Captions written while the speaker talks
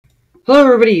Hello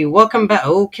everybody, welcome back.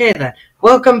 Okay then,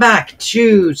 welcome back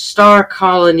to Star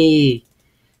Colony.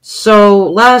 So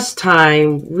last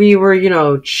time we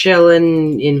were,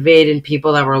 chilling, invading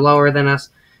people that were lower than us,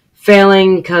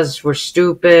 failing because we're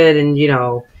stupid and,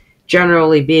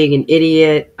 generally being an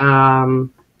idiot, all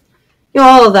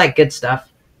of that good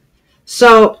stuff.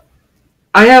 So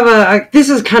I have this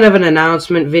is kind of an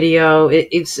announcement video.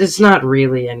 It's not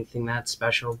really anything that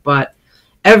special, but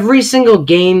every single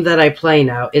game that I play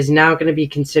now is now going to be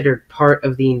considered part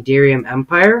of the Indirium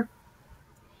Empire.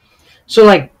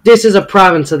 So, this is a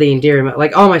province of the Indirium.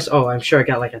 I'm sure I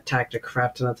got, attacked a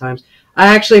crap ton of times.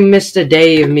 I actually missed a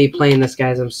day of me playing this,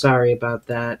 guys. I'm sorry about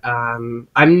that. I'm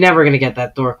never going to get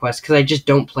that Thor quest, because I just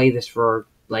don't play this for,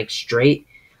 straight,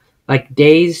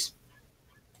 days.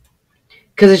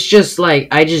 Because it's just,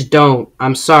 I just don't.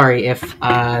 I'm sorry if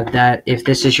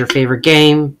this is your favorite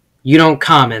game. You don't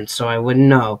comment, so I wouldn't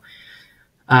know.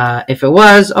 If it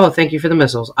was, thank you for the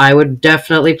missiles. I would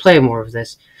definitely play more of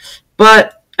this.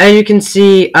 But, as you can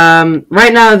see,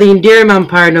 right now, the Indirium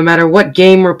Empire, no matter what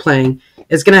game we're playing,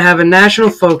 is going to have a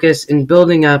national focus in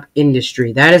building up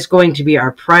industry. That is going to be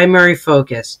our primary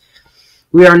focus.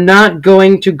 We are not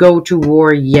going to go to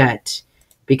war yet,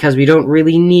 because we don't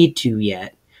really need to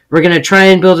yet. We're going to try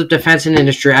and build up defense and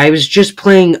industry. I was just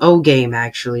playing O-Game,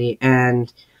 actually,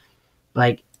 and,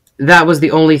 that was the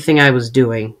only thing I was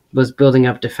doing, was building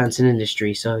up defense and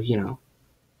industry, so,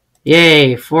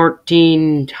 Yay,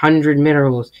 1,400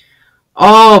 minerals.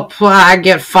 Oh, I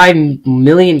get 5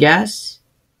 million gas?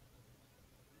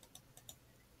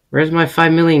 Where's my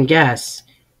 5 million gas?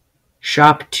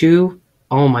 Shop 2?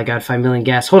 Oh my god, 5 million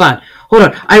gas. Hold on.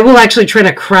 I will actually train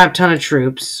a crap ton of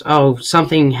troops. Oh,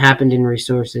 something happened in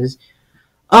resources.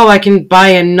 Oh, I can buy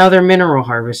another mineral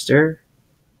harvester.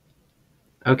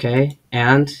 Okay,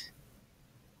 and...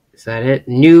 is that it?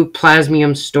 New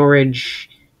plasmium storage.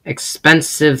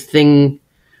 Expensive thing.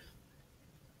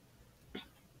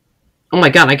 Oh my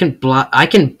god, I can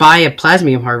buy a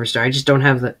plasmium harvester. I just don't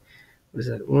have the... what is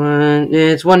that?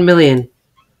 It's 1 million.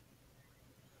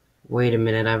 Wait a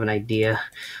minute, I have an idea.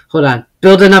 Hold on.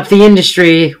 Building up the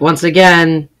industry once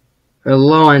again. We're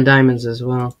low on diamonds as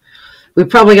well. We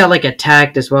probably got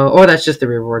attacked as well. Oh, that's just the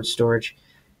reward storage.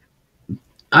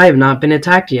 I have not been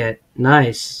attacked yet.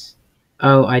 Nice.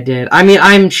 Oh, I did. I mean,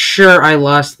 I'm sure I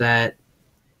lost that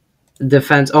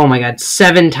defense. Oh my god,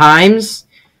 7 times?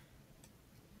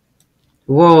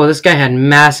 Whoa, this guy had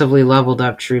massively leveled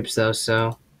up troops though,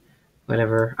 so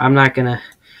whatever. I'm gonna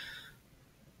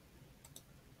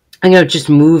just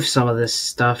move some of this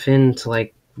stuff into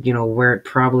where it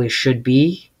probably should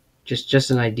be.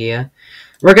 Just an idea.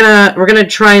 We're gonna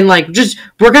try and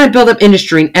we're gonna build up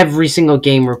industry in every single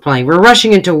game we're playing. We're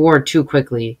rushing into war too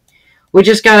quickly. We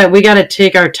gotta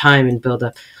take our time and build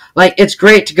up. It's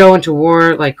great to go into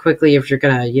war quickly if you're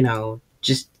gonna,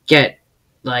 just get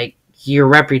your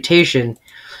reputation.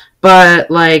 But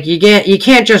you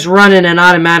can't just run in and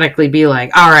automatically be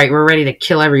alright, we're ready to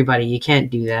kill everybody. You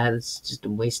can't do that. It's just a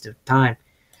waste of time.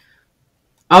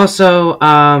 Also,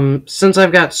 since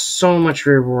I've got so much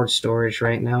reward storage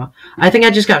right now, I think I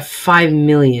just got 5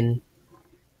 million.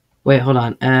 Wait, hold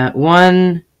on.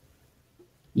 1...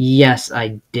 yes,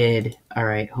 I did.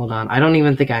 Alright, hold on. I don't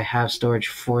even think I have storage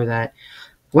for that.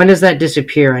 When does that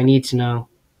disappear? I need to know.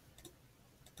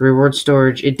 Reward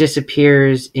storage. It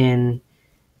disappears in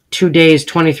 2 days,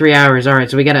 23 hours.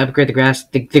 Alright, so we gotta upgrade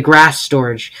the grass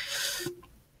storage.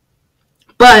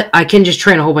 But I can just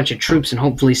train a whole bunch of troops and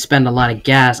hopefully spend a lot of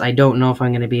gas. I don't know if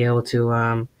I'm going to be able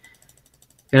to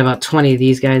get about 20 of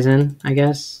these guys in, I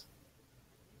guess.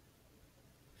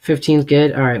 15's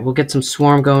good. Alright, we'll get some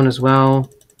swarm going as well.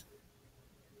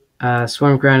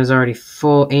 Swarm ground is already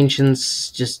full. Ancients,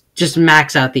 just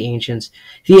max out the ancients.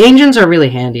 The ancients are really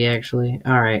handy, actually.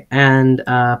 Alright, and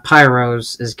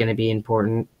pyros is going to be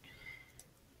important.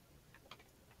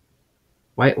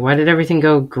 Why did everything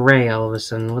go gray all of a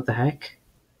sudden? What the heck?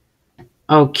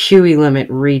 Oh, QE limit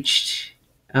reached.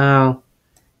 Oh.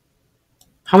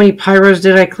 How many pyros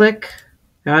did I click?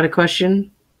 Got a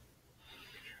question?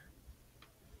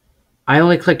 I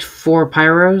only clicked 4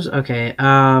 pyros? Okay,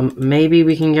 maybe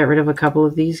we can get rid of a couple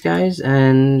of these guys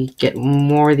and get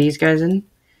more of these guys in?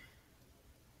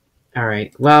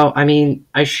 Alright, well, I mean,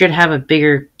 I should have a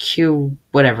bigger queue,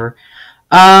 whatever.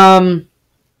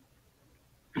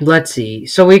 Let's see.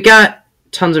 So we got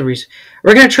tons of resources.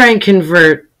 We're gonna try and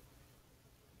convert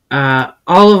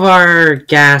all of our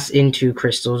gas into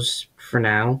crystals for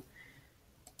now.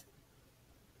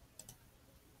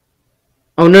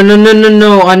 Oh, no,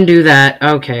 undo that.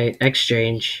 Okay,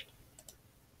 exchange.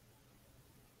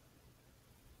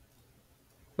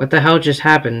 What the hell just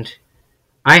happened?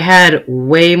 I had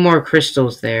way more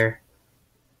crystals there.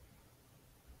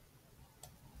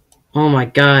 Oh my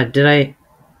god, did I...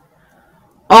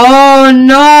 Oh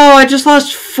no! I just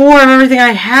lost 4 of everything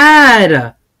I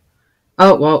had!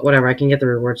 Oh, well, whatever. I can get the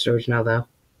reward storage now, though.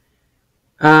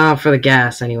 For the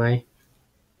gas, anyway.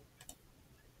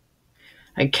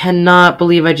 I cannot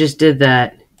believe I just did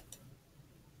that.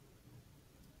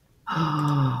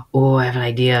 Oh, I have an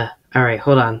idea. Alright,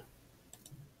 hold on.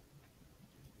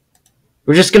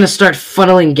 We're just gonna start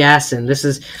funneling gas in. This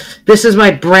is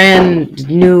my brand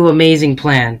new amazing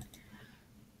plan.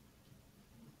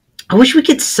 I wish we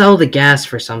could sell the gas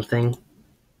for something.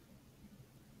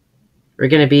 We're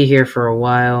gonna be here for a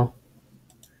while.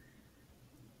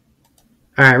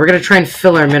 Alright, we're gonna try and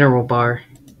fill our mineral bar.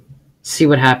 See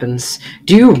what happens.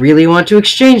 Do you really want to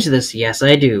exchange this? Yes,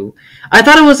 I do. I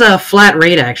thought it was a flat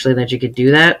rate, actually, that you could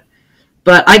do that.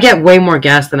 But I get way more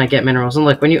gas than I get minerals. And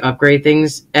look, when you upgrade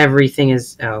things, everything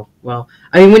is... Oh, well.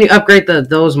 I mean, when you upgrade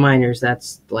those miners,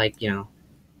 that's, like, you know,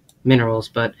 minerals.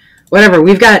 But whatever.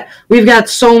 We've got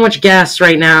so much gas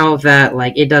right now that,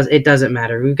 like, it doesn't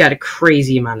matter. We've got a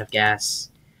crazy amount of gas.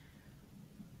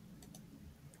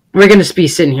 We're going to be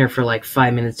sitting here for, like,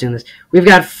 5 minutes doing this. We've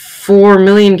got 4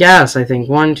 million gas, I think.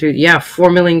 1, 2... Yeah, 4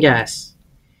 million gas.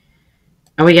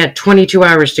 And we got 22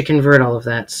 hours to convert all of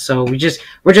that. So we're just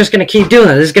going to keep doing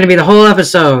that. This is going to be the whole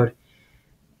episode.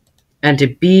 And to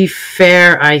be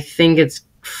fair, I think it's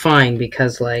fine.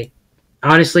 Because, like,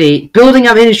 honestly, building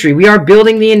up industry. We are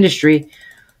building the industry.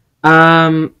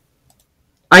 I'm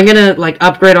going to, like,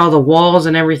 upgrade all the walls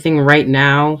and everything right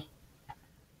now.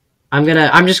 I'm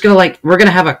just gonna, like, we're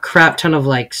gonna have a crap ton of,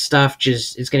 like, stuff.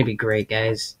 It's gonna be great,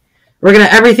 guys.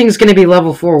 Everything's gonna be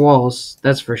level 4 walls.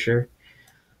 That's for sure.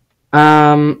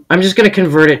 I'm just gonna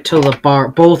convert it till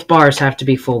both bars have to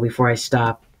be full before I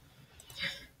stop.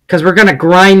 Because we're gonna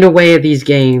grind away at these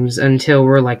games until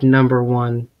we're, like, number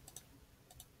 1.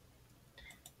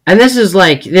 And this is,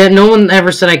 like, no one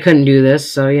ever said I couldn't do this,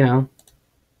 so, you know.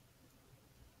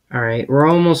 Alright, we're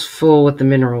almost full with the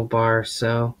mineral bar,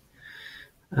 so...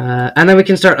 and then we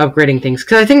can start upgrading things.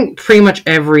 Because I think pretty much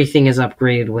everything is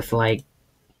upgraded with, like,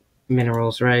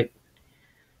 minerals, right?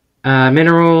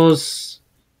 Minerals...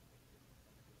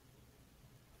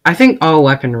 I think all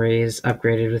weaponry is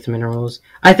upgraded with minerals.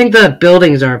 I think the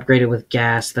buildings are upgraded with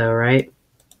gas, though, right?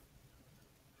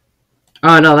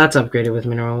 Oh, no, that's upgraded with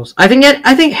minerals. I think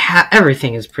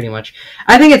everything is pretty much...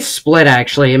 I think it's split,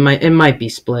 actually. It might be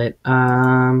split.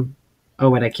 Oh,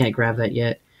 wait, I can't grab that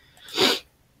yet.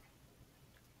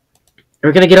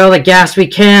 We're gonna get all the gas we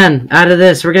can out of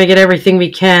this. We're gonna get everything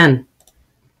we can.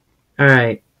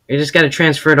 Alright. We just gotta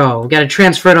transfer it all. We gotta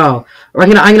transfer it all. Or I'm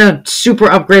gonna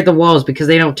super upgrade the walls because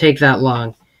they don't take that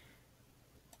long.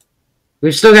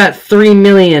 We've still got 3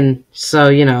 million, so,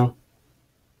 you know.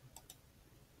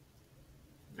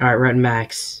 Alright, we're at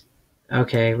max.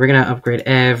 Okay, we're gonna upgrade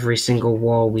every single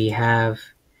wall we have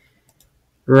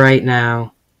right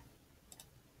now.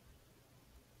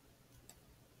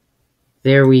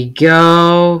 There we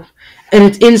go. And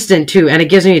it's instant, too. And it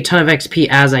gives me a ton of XP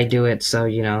as I do it, so,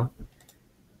 you know.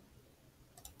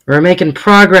 We're making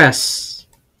progress.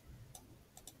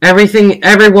 Every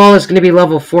wall is going to be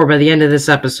level 4 by the end of this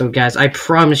episode, guys. I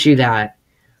promise you that.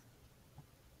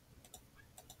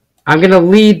 I'm going to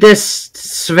lead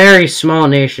this very small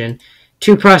nation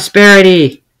to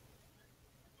prosperity.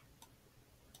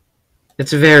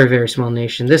 It's a very, very small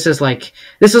nation. This is like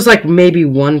maybe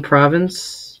 1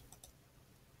 province.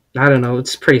 I don't know,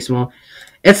 it's pretty small.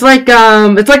 It's like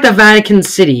the Vatican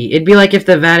City. It'd be like if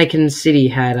the Vatican City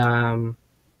had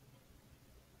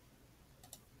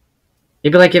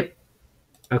it'd be like if...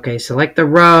 Okay, select the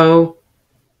row.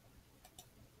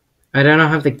 I don't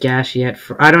have the gas yet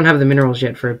I don't have the minerals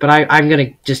yet for it, but I'm gonna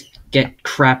just get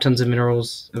crap tons of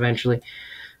minerals eventually.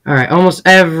 Alright, almost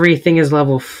everything is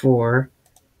level 4.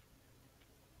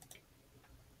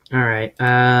 Alright,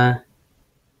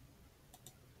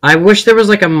 I wish there was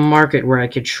like a market where I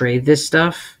could trade this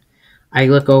stuff. I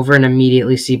look over and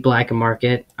immediately see black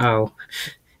market. Oh,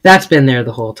 that's been there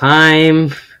the whole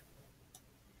time.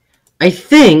 I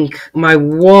think my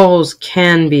walls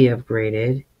can be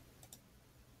upgraded.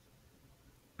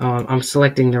 Oh, I'm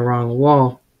selecting the wrong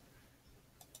wall.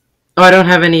 Oh, I don't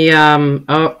have any,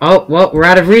 well, we're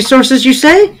out of resources, you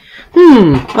say?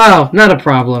 Oh, not a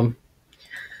problem.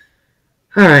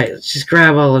 Alright, let's just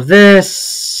grab all of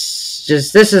this.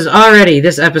 This is already,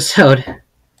 this episode.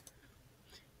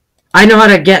 I know how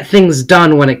to get things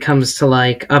done when it comes to,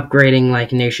 like, upgrading,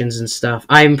 like, nations and stuff.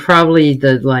 I'm probably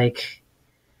the, like...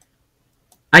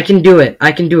 I can do it.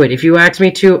 I can do it. If you ask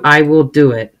me to, I will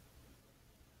do it.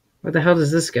 Where the hell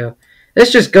does this go?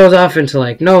 This just goes off into,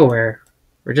 like, nowhere.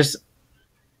 We're just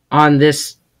on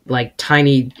this, like,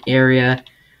 tiny area.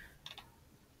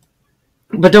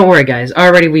 But don't worry, guys.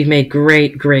 Already we've made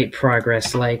great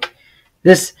progress. Like,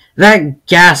 that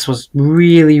gas was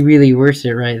really, really worth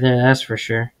it right there, that's for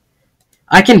sure.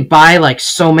 I can buy, like,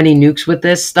 so many nukes with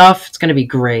this stuff. It's gonna be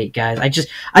great, guys.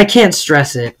 I can't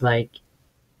stress it. Like,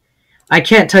 I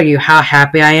can't tell you how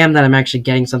happy I am that I'm actually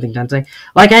getting something done today.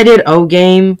 Like, I did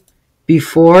O-Game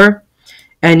before,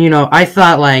 and, you know, I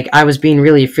thought, like, I was being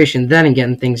really efficient then and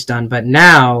getting things done, but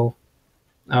now...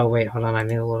 Oh, wait, hold on, I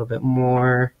need a little bit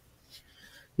more.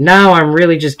 Now I'm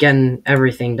really just getting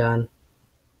everything done.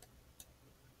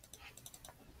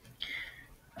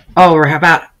 Oh, we're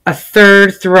about a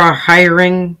third through our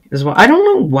hiring as well. I don't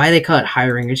know why they call it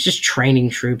hiring. It's just training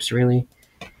troops, really.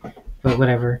 But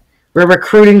whatever. We're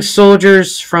recruiting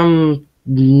soldiers from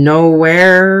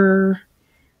nowhere.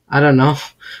 I don't know.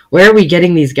 Where are we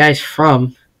getting these guys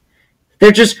from?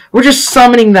 We're just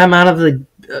summoning them out of the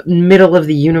middle of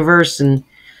the universe, and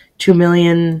 2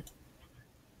 million.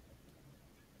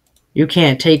 You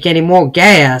can't take any more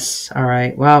gas.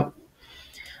 Alright, well,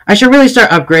 I should really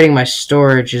start upgrading my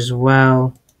storage as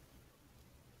well.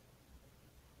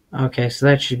 Okay, so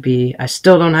that should be... I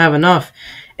still don't have enough.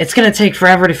 It's going to take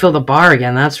forever to fill the bar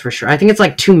again, that's for sure. I think it's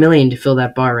like 2 million to fill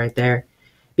that bar right there.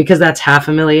 Because that's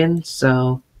 500,000,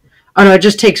 so... Oh no, it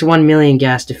just takes 1 million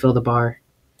gas to fill the bar.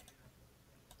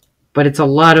 But it's a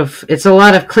lot of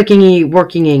clicking-y,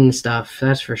 working-ing stuff,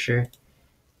 that's for sure.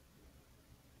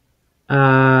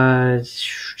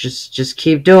 Just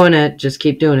keep doing it. Just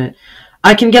keep doing it.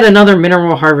 I can get another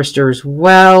mineral harvester as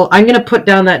well. I'm going to put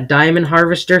down that diamond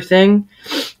harvester thing.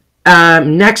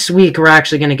 Next week, we're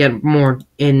actually going to get more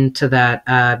into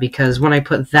that, because when I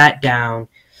put that down,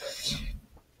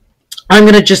 I'm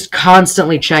going to just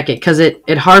constantly check it, because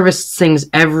it harvests things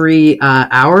every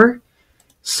hour.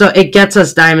 So it gets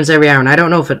us diamonds every hour, and I don't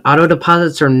know if it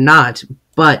auto-deposits or not,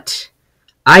 but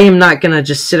I am not going to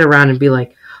just sit around and be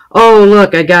like, oh,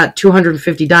 look, I got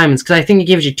 250 diamonds, because I think it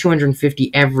gives you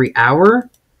 250 every hour.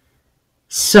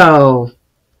 So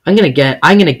I'm gonna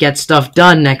get stuff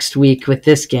done next week with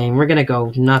this game. We're gonna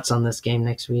go nuts on this game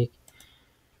next week.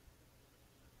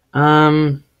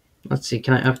 Let's see,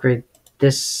 can I upgrade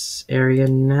this area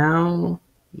now?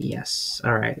 Yes.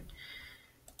 Alright.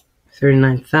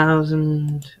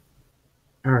 39,000.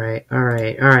 Alright.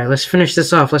 Let's finish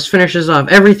this off.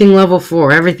 Everything level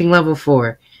 4. Everything level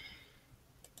 4.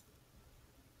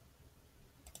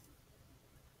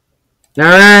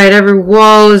 Alright, every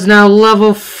wall is now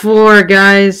level 4,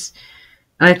 guys.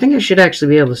 And I think I should actually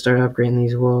be able to start upgrading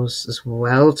these walls as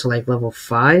well to, like, level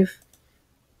 5.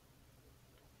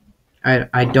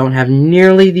 I don't have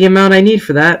nearly the amount I need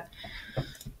for that.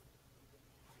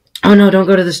 Oh no, don't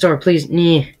go to the store, please.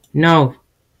 No.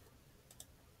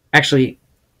 Actually,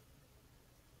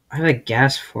 I have a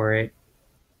gas for it.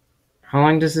 How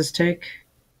long does this take?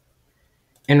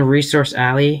 In Resource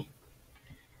Alley?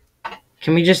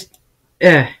 Can we just...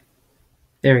 There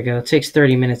we go. It takes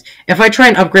 30 minutes. If I try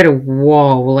and upgrade a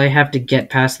wall, will I have to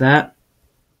get past that?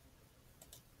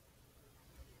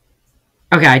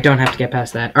 Okay, I don't have to get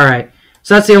past that. Alright.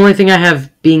 So that's the only thing I have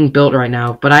being built right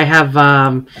now. But I have,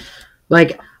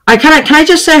 like... can I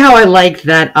just say how I like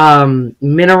that,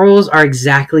 minerals are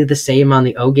exactly the same on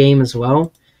the O game as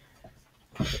well?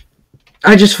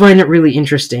 I just find it really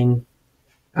interesting.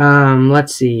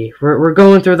 Let's see. We're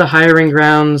going through the hiring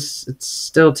grounds. It's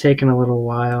still taking a little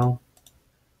while.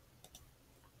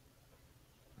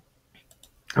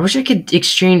 I wish I could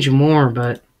exchange more,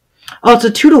 but... Oh, it's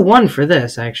a 2-to-1 for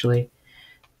this, actually.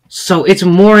 So it's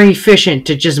more efficient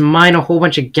to just mine a whole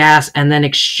bunch of gas and then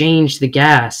exchange the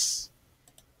gas.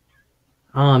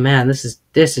 Oh, man, this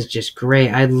is just great.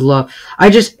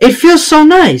 It feels so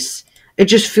nice. It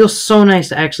just feels so nice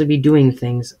to actually be doing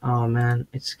things. Oh, man.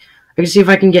 I can see if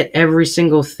I can get every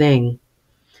single thing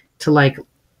to, like,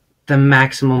 the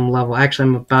maximum level. Actually,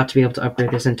 I'm about to be able to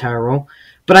upgrade this entire roll.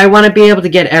 But I want to be able to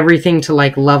get everything to,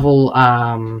 like, level,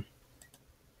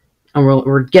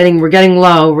 we're getting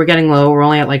low. We're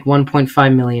only at, like,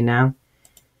 1.5 million now.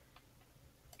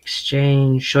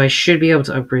 Exchange. So I should be able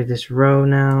to upgrade this row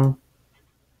now.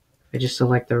 I just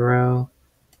select the row.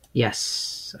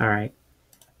 Yes. Alright.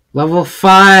 Level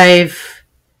 5.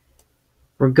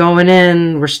 We're going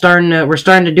in. We're starting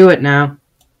to do it now.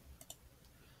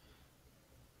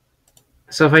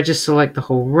 So if I just select the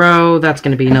whole row, that's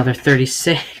going to be another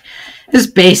 36. This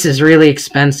base is really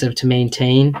expensive to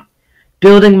maintain.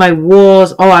 Building my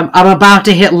walls. Oh, I'm about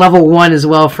to hit level 1 as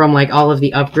well from, like, all of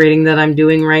the upgrading that I'm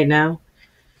doing right now.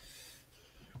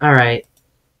 Alright.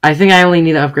 I think I only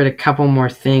need to upgrade a couple more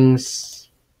things.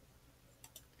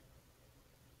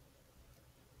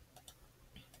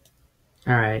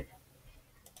 Alright.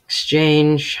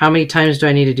 Exchange. How many times do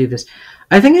I need to do this?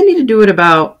 I think I need to do it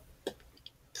about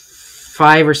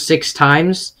 5 or 6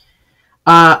 times.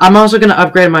 I'm also going to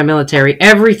upgrade my military.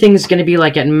 Everything's going to be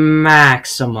like at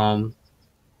maximum.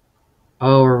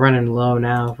 Oh, we're running low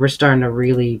now. We're starting to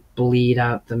really bleed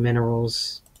out the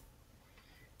minerals.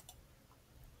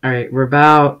 Alright, we're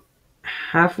about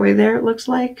halfway there, it looks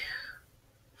like.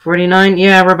 49?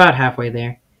 Yeah, we're about halfway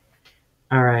there.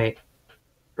 Alright.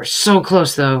 We're so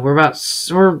close, though. We're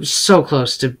so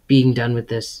close to being done with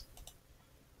this.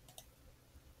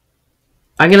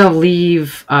 I'm gonna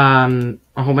leave a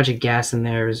whole bunch of gas in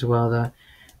there as well, though.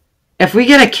 If we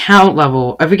get account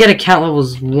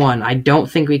levels 1, I don't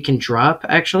think we can drop,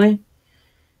 actually.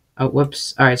 Oh,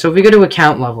 whoops. Alright, so if we go to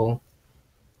account level,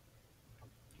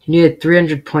 you need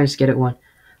 300 points to get it 1.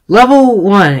 Level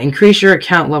 1, increase your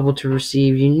account level to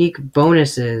receive unique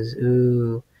bonuses.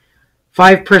 Ooh.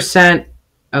 5%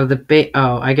 of the base.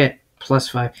 Oh, I get plus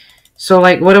 5. So,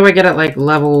 like, what do I get at, like,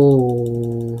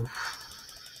 level...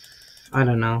 I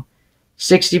don't know.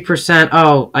 60%.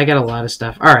 Oh, I get a lot of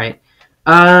stuff. Alright.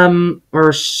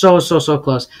 We're so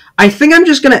close. I think I'm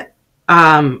just gonna,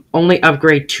 only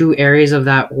upgrade 2 areas of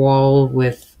that wall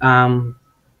with,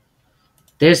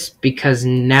 this, because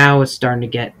now it's starting to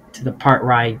get to the part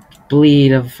where I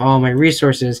bleed of all my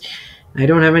resources. I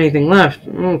don't have anything left.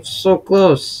 Oh, so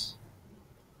close.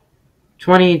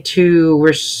 22,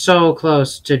 we're so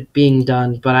close to being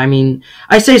done, but I mean,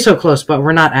 I say so close, but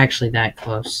we're not actually that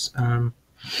close.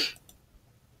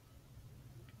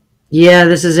 Yeah,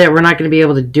 this is it. We're not going to be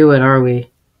able to do it, are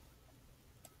we?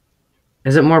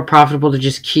 Is it more profitable to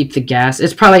just keep the gas?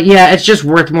 It's probably, yeah, it's just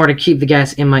worth more to keep the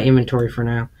gas in my inventory for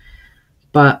now.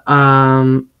 But,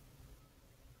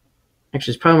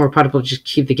 actually, it's probably more profitable to just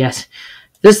keep the gas.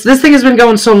 This thing has been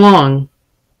going so long.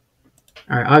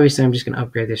 Alright, obviously I'm just going to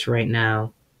upgrade this right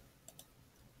now.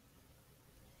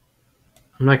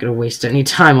 I'm not going to waste any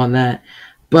time on that.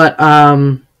 But,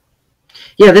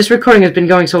 yeah, this recording has been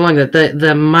going so long that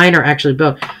the miner actually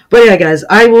built. But yeah, guys,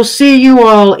 I will see you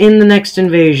all in the next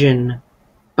invasion.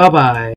 Bye-bye.